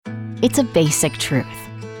It's a basic truth.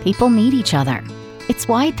 People need each other. It's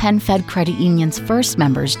why PenFed Credit Union's first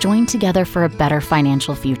members joined together for a better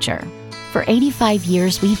financial future. For 85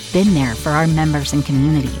 years, we've been there for our members and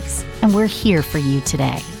communities, and we're here for you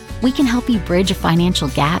today. We can help you bridge a financial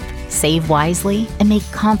gap, save wisely, and make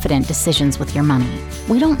confident decisions with your money.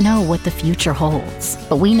 We don't know what the future holds,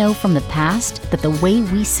 but we know from the past that the way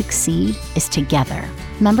we succeed is together.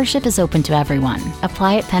 Membership is open to everyone.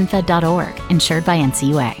 Apply at penfed.org, insured by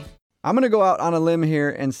NCUA. I'm going to go out on a limb here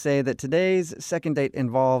and say that today's second date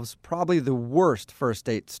involves probably the worst first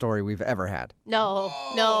date story we've ever had.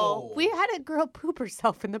 No. We had a girl poop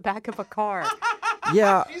herself in the back of a car.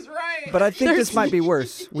 Yeah, She's right. but I think this might be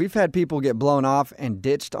worse. We've had people get blown off and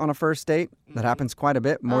ditched on a first date. That happens quite a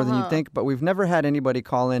bit, more than you think, but we've never had anybody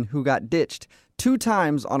call in who got ditched 2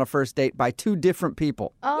 times on a first date by 2 different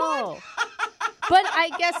people. Oh. But I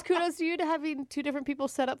guess kudos to you to having 2 different people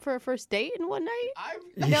set up for a first date in one night.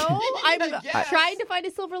 I'm trying to find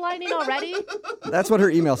a silver lining already. That's what her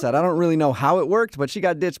email said. I don't really know how it worked, but she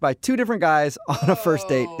got ditched by 2 different guys on a first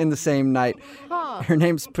date in the same night. Her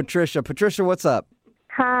name's Patricia. Patricia, what's up?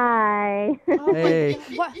 Hi. Hey.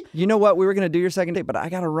 What? You know what? We were going to do your second date, but I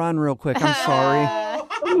got to run real quick. I'm sorry.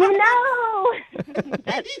 No.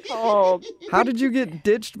 That's cold. How did you get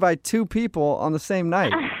ditched by 2 people on the same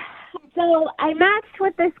night? So I matched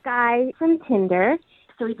with this guy from Tinder.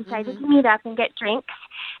 So we decided to meet up and get drinks.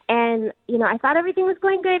 And, I thought everything was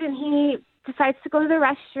going good. And he decides to go to the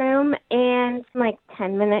restroom. And like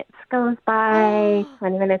 10 minutes goes by,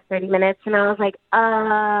 20 minutes, 30 minutes. And I was like,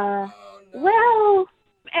 well,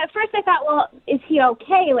 at first I thought, well, is he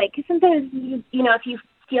okay? Like, 'cause sometimes, if you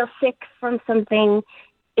feel sick from something,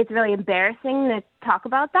 it's really embarrassing to talk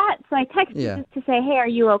about that. So I texted just to say, hey, are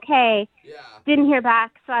you okay? Yeah. Didn't hear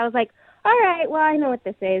back. So I was like, all right, well, I know what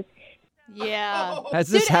this is. Yeah. Has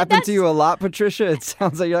this happened to you a lot, Patricia? It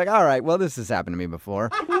sounds like you're like, all right, well, this has happened to me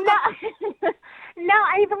before. No,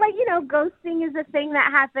 I even ghosting is a thing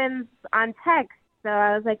that happens on text. So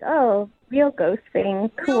I was like, oh, real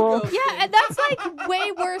ghosting. Cool. Yeah, and that's like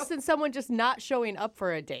way worse than someone just not showing up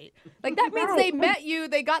for a date. Like that means they met you,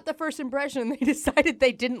 they got the first impression, and they decided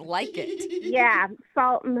they didn't like it. Yeah,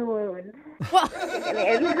 salt in the wound. Well,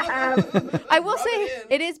 It is. I will say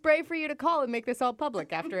it is brave for you to call and make this all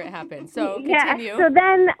public after it happened. So continue. Yeah, so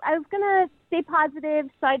then I was going to stay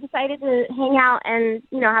positive, so I decided to hang out and,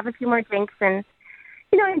 have a few more drinks and,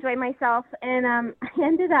 enjoy myself. And I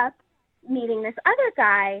ended up meeting this other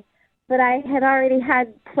guy, but I had already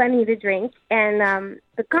had plenty to drink, and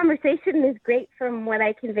the conversation is great from what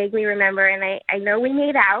I can vaguely remember, and I know we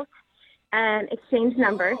made out and exchanged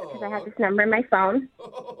numbers because I had this number in my phone.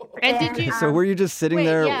 And did you? So were you just sitting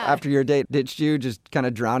there after your date ditched you, just kind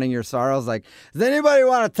of drowning your sorrows? Like, does anybody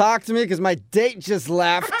want to talk to me because my date just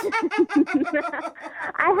left? I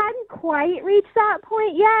hadn't quite reached that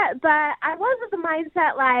point yet, but I was with the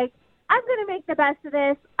mindset like, I'm going to make the best of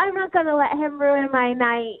this. I'm not going to let him ruin my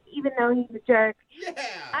night, even though he's a jerk. Yeah.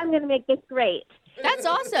 I'm going to make this great. That's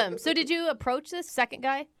awesome. So did you approach this second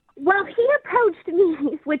guy? Well, he approached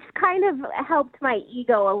me, which kind of helped my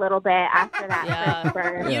ego a little bit after that first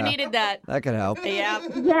burn. You needed that. That could help. Yeah.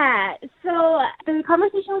 Yeah. So the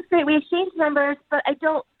conversation was great. We exchanged numbers, but I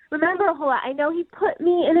don't remember a whole lot. I know he put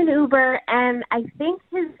me in an Uber, and I think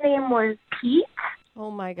his name was Pete. Oh,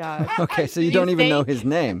 my God. Okay, so you don't even know his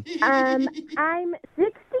name. I'm 60%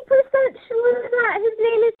 sure that his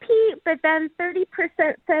name is Pete, but then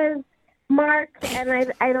 30% says Mark,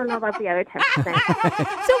 and I don't know about the other 10%. So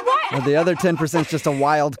why? Well, the other 10% is just a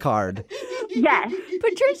wild card. Yes.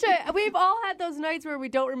 Patricia, we've all had those nights where we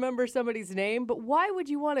don't remember somebody's name, but why would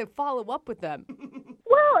you want to follow up with them?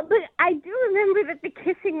 Well, but I do remember that the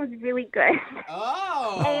kissing was really good.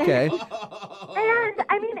 Oh. Okay. And,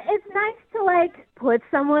 I mean, it's nice to, put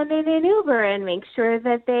someone in an Uber and make sure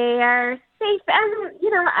that they are safe. And,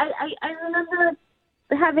 I remember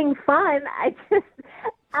having fun. I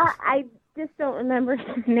just don't remember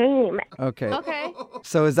his name. Okay. Okay.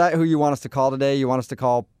 So is that who you want us to call today? You want us to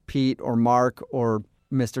call Pete or Mark or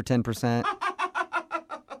Mr. 10%?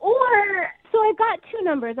 So I got 2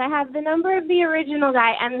 numbers. I have the number of the original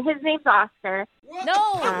guy, and his name's Oscar.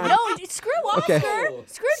 No, screw Oscar. Okay.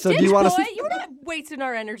 Screw So Ditch do you want Boy. us- You're not wasting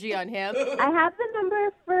our energy on him. I have the number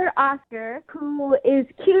for Oscar, who is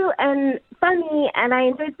cute and funny, and I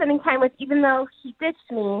enjoyed spending time with, even though he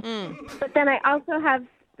ditched me. But then I also have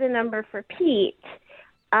the number for Pete.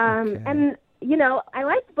 And, I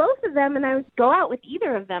liked both of them, and I would go out with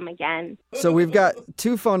either of them again. So we've got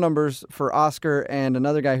 2 phone numbers for Oscar and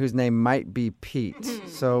another guy whose name might be Pete.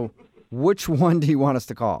 So which one do you want us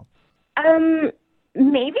to call?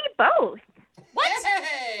 Maybe both. What?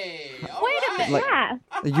 Hey, all Wait a right.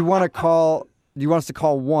 You want us to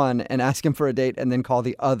call one and ask him for a date, and then call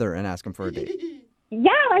the other and ask him for a date.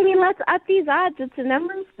 Yeah, I mean, let's up these odds. It's a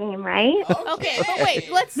numbers game, right? Okay, but wait,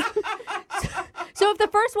 let's. So if the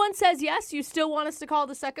first one says yes, you still want us to call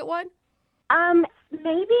the second one?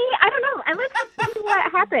 Maybe. I don't know. And let's just see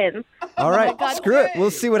what happens. All right, screw it.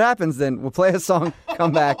 We'll see what happens then. We'll play a song,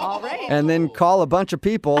 come back, and then call a bunch of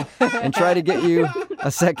people and try to get you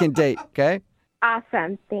a second date, okay?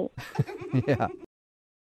 Awesome. Thanks. Yeah.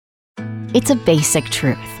 It's a basic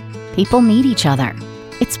truth. People need each other.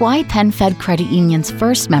 It's why PenFed Credit Union's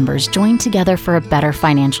first members joined together for a better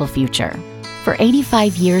financial future. For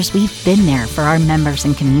 85 years, we've been there for our members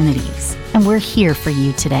and communities, and we're here for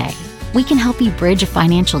you today. We can help you bridge a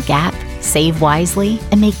financial gap, save wisely,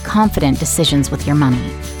 and make confident decisions with your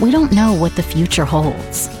money. We don't know what the future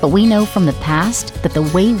holds, but we know from the past that the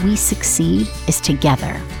way we succeed is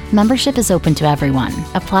together. Membership is open to everyone.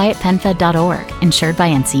 Apply at penfed.org, insured by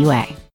NCUA.